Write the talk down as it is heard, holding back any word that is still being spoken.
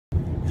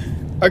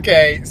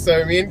Okay,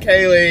 so me and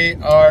Kaylee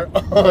are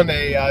on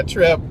a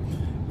trip.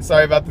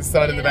 Sorry about the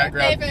sun in the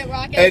background.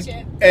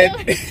 And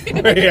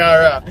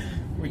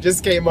we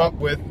just came up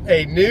with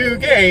a new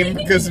game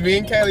because me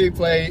and Kaylee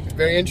play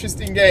very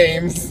interesting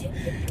games.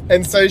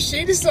 And so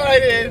she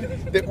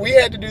decided that we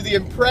had to do the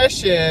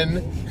impression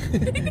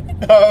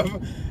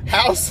of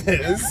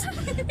houses.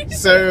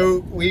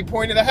 So we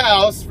pointed a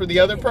house for the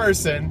other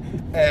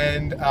person,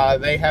 and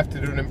they have to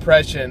do an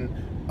impression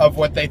of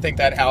what they think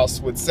that house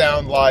would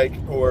sound like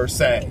or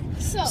say.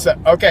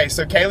 Okay,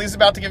 so Kaylee's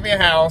about to give me a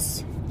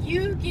house.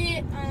 You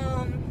get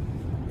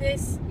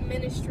this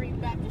Ministry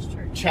Baptist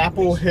Church.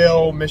 Chapel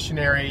Hill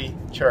Missionary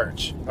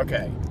Church.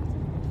 Okay.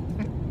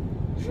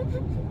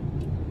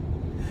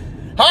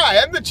 Hi,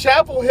 I'm the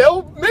Chapel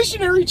Hill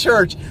Missionary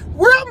Church.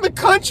 We're out in the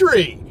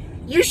country.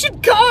 You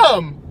should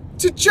come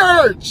to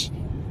church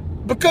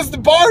because the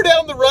bar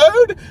down the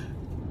road,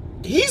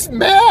 he's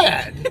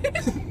mad.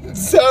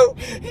 So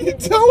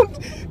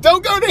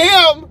don't go to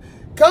him.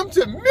 Come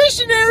to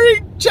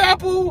Missionary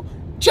Chapel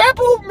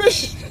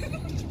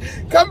Mission.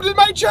 Come to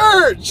my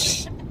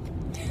church.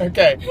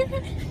 Okay.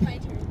 My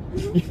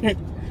turn.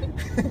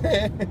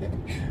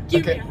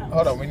 Okay,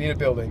 hold on. We need a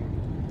building.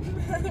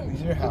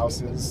 These are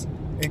houses.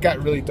 It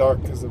got really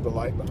dark because of the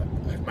light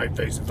behind. My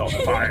face is on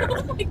fire.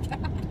 Oh my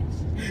gosh.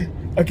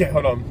 Okay,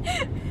 hold on.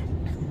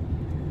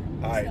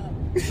 Alright.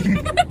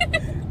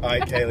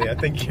 Alright, Kaylee, I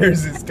think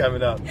yours is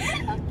coming up.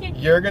 Okay.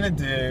 You're gonna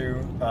do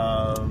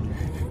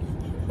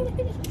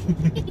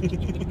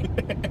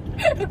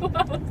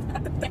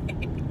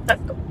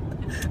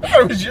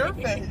What was your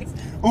face?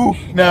 Ooh,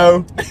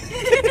 no.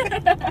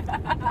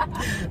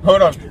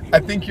 Hold on. I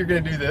think you're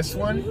gonna do this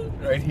one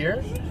right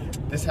here.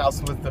 This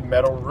house with the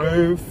metal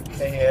roof,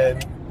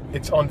 and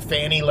it's on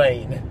Fanny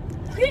Lane.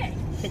 Okay.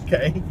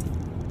 Okay.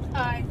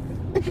 Alright.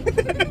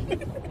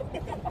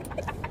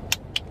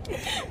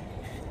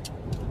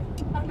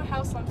 I'm a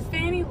house on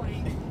Fanny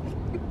Lane.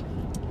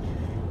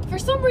 For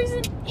some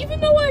reason,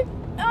 even though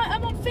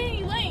I'm on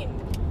Fanny Lane,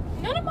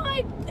 none of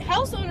my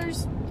house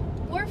owners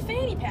wear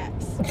fanny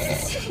packs.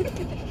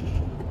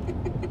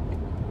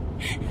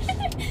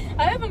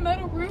 I have a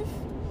metal roof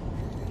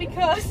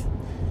because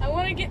I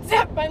want to get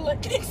zapped by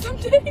lightning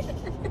someday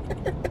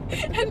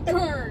and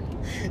burn.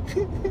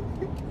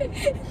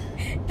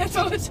 That's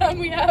all the time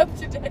we have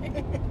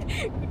today.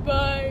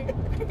 Goodbye.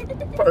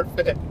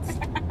 Perfect.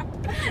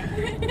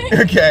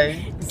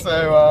 Okay,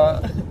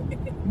 so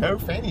no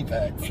fanny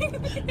packs. I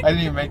didn't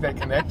even make that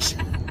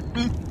connection.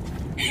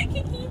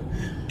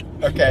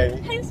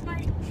 Okay. That's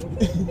fine.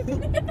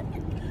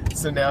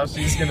 So now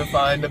she's gonna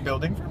find a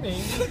building for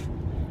me.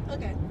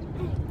 Okay.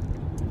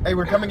 Hey,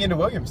 we're coming into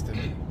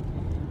Williamston.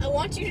 I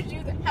want you to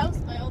do the house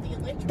by all the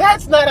electric.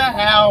 That's not a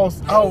house.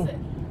 What is it?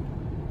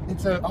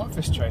 It's an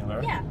office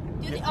trailer. Yeah.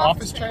 Do the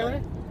office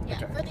trailer? Yeah,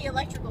 Okay. for the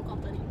electrical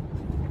company.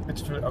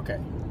 It's for okay.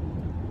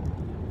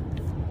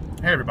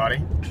 Hey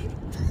everybody.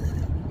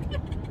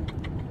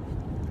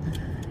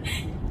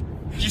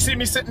 Did you see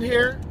me sitting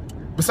here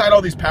beside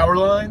all these power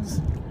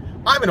lines?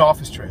 I'm an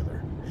office trailer.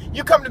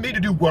 You come to me to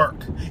do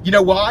work. You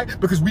know why?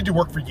 Because we do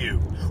work for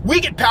you. We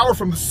get power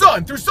from the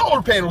sun through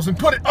solar panels and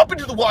put it up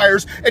into the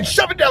wires and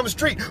shove it down the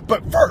street.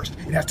 But first,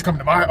 it has to come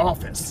to my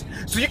office.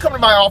 So you come to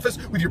my office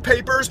with your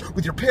papers,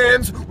 with your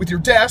pens, with your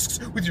desks,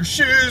 with your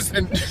shoes,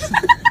 and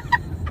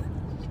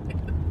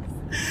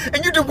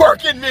and you do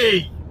work in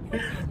me.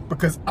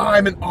 Because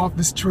I'm an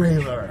office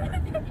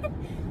trailer.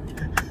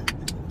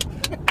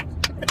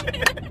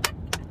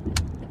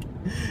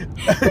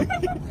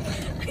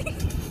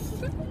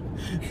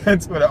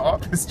 That's what an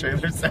office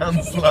trailer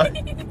sounds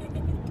like.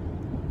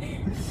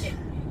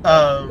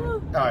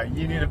 Alright,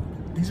 you need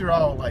these are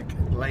all like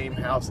lame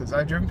houses.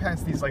 I've driven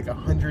past these like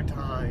 100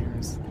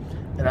 times,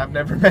 and I've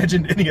never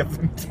imagined any of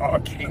them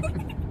talking.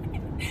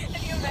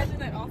 Have you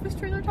imagined that office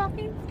trailer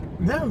talking?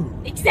 No.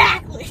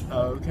 Exactly.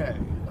 Okay.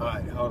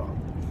 Alright, hold on.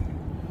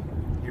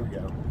 Here we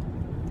go.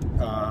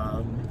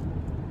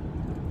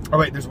 Oh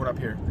wait, there's one up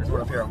here. There's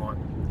one up here I want.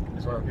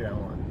 There's one up here I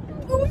want.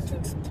 I'm going to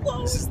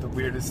explode. This is the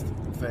weirdest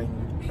thing.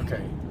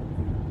 Okay.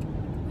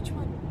 Which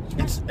one?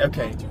 It's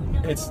okay.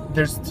 It's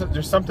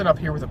there's something up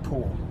here with a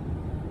pool.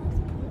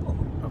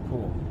 A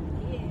pool.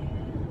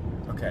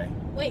 Yeah. Okay.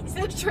 Wait, is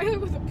that a trailer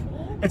with a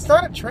pool? It's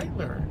not a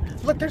trailer.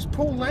 Look, there's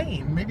Pool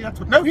Lane. Maybe that's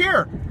what. No,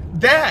 here.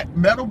 That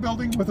metal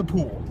building with a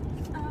pool.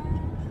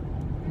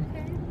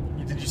 Okay.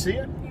 Did you see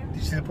it? Yeah. Did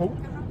you see the pool?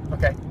 Uh-huh.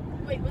 Okay.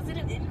 Wait, was it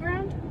an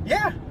in-ground?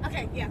 Yeah.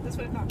 Okay, yeah, that's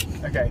what I thought.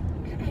 Okay.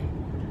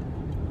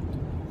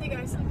 Hey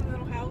guys, I'm a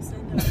little house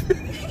and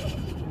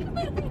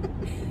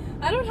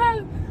I don't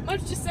have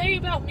much to say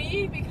about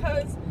me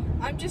because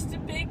I'm just a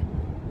big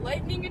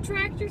lightning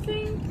attractor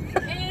thing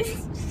and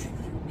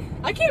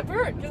I can't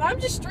burn because I'm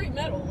just straight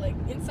metal, like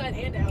inside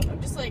and out. I'm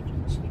just like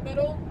sheet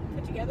metal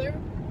put together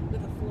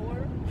with a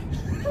floor.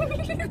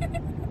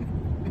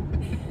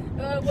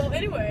 Well,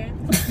 anyway,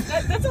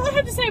 that's all I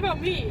have to say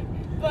about me.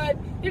 But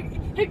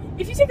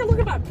if you take a look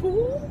at my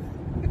pool,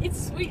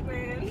 it's sweet,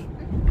 man.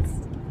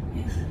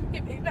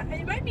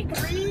 It might be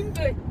green,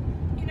 but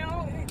you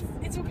know,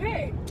 it's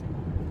okay.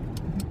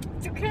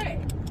 It's okay.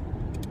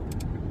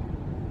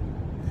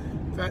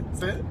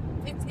 That's it?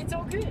 It's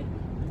all good.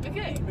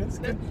 Okay. That's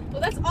good. Well,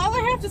 that's all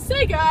I have to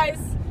say, guys.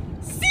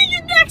 See you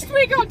next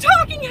week on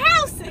Talking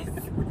Houses.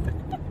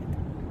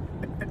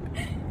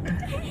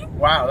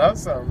 Wow, that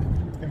was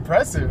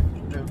impressive.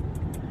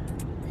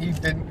 He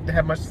didn't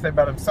have much to say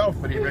about himself,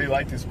 but he really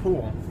liked his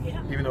pool,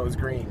 Yeah. even though it was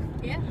green.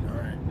 Yeah.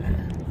 All right.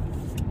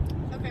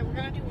 Okay, we're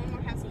gonna do one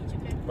more house each,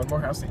 okay? One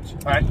more house each.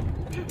 All right.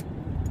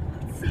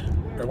 Let's see.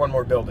 Or one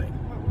more building.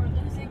 We're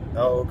losing.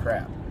 Oh,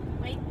 crap.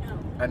 Wait, no.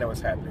 I know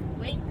what's happening.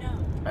 Wait, no.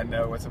 I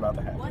know what's about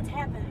to happen. What's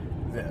happening?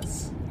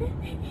 This. You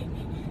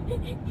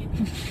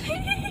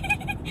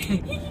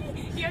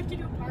have to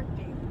do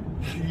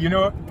Parkdale. You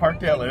know what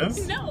Parkdale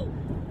is? No.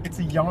 It's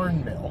a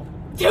yarn mill.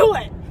 Do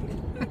it.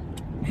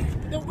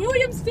 The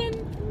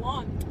Williamston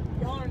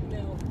Yarn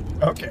Mill.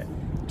 Okay.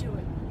 Do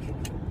it.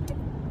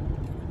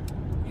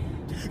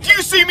 Do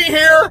you see me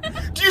here?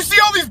 Do you see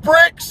all these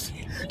bricks?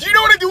 Do you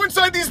know what I do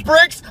inside these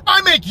bricks?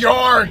 I make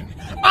yarn.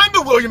 I'm the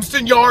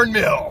Williamston Yarn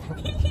Mill.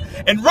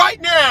 And right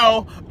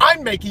now,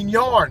 I'm making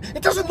yarn.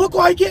 It doesn't look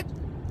like it,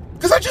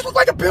 because I just look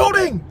like a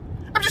building.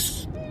 I'm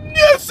just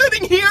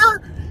sitting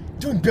here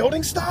doing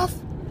building stuff.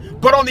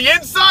 But on the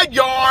inside,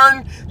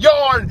 yarn.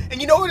 And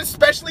you know what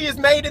especially is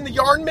made in the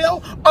yarn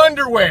mill?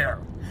 Underwear.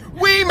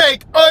 We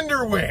make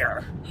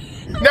underwear.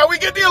 Now we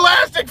get the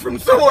elastic from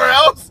somewhere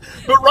else,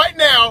 but right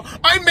now,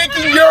 I'm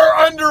making your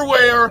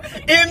underwear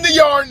in the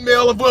yarn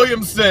mill of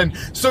Williamston.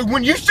 So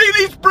when you see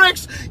these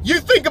bricks, you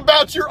think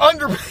about your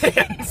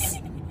underpants.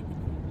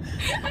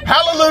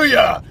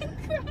 Hallelujah.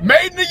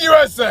 Made in the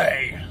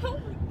USA. Oh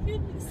my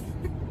goodness.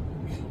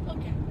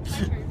 Okay, my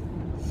turn.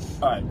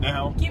 All right,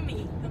 now. Give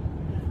me the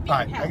big All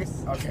right,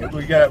 house. okay.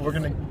 We're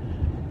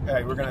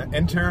gonna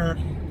enter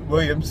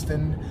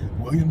Williamston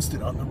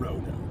on the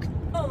Roanoke.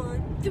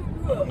 On the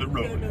road. The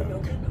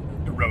Roanoke.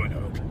 No. The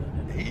Roanoke.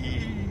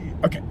 Hey.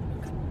 Okay.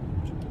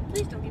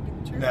 Please don't give me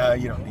the turn. No,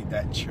 you don't need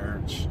that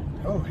church.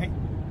 Oh, hey.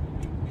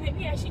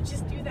 Maybe I should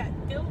just do that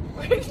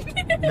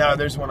billboard. No,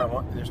 there's one I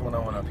want. There's one I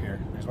want up here.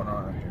 There's one I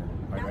want up here.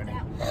 Am I Not ready?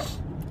 that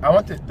one. I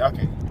want the.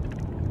 Okay.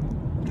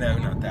 No,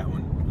 not that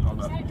one. Hold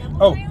Is up. that a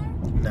double Oh, trailer?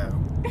 no.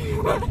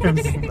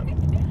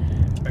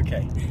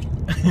 Okay.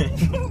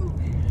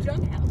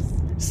 Junk house.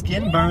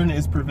 Skin burn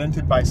is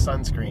prevented by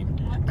sunscreen.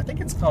 I think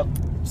it's called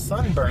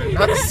sunburn,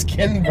 not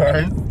skin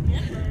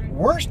burn.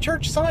 Worst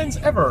church signs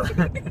ever.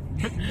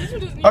 This one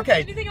doesn't even Okay,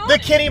 have anything on the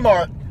it. Kitty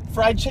Mart.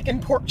 Fried chicken,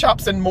 pork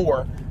chops, and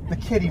more. The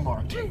Kitty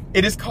Mart.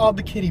 It is called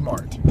the Kitty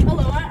Mart.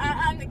 Hello,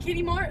 I'm the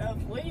Kitty Mart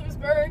of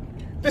Williamsburg.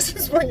 This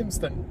is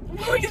Williamston.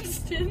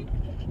 Williamston.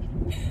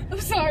 I'm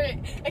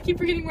sorry. I keep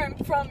forgetting where I'm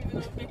from, even though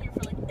I've been here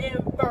for like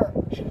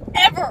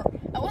ever.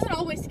 I wasn't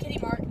always the Kitty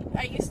Mart.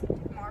 I used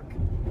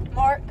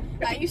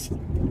I used.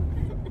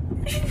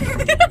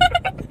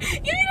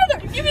 Give me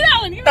another. Give me that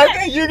one. Give me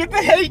Okay, you get the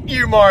Hate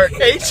You Mart.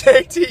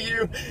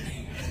 H-A-T-U.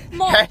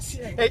 Mart.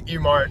 Hate You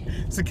Mart.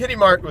 So Kitty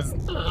Mart was.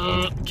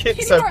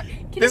 Kitty So Mart.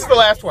 this is the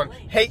last one.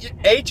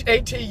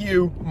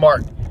 H-A-T-U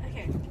Mart.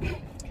 Okay.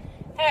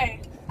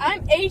 Hey,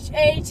 I'm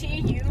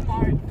H-A-T-U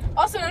Mart,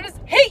 also known as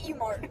Hate You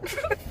Mart.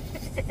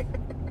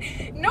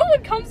 No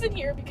one comes in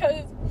here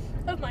because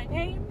of my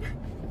name.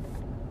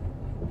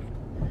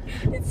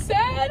 It's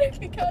sad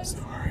because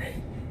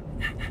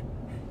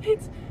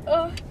it's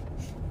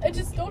I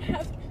just don't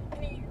have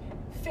any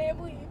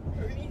family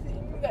or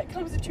anything that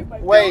comes into my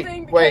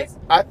building because Wait.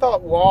 I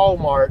thought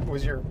Walmart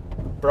was your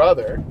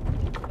brother.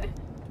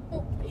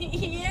 well,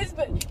 he is,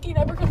 but he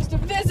never comes to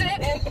visit,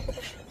 and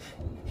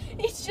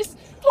he's just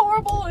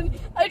horrible, and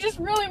I just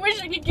really wish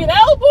I could get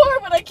out more,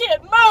 but I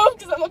can't move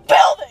because I'm a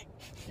building.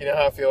 You know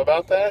how I feel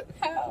about that?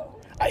 How?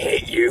 I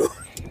hate you.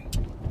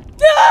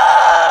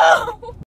 No!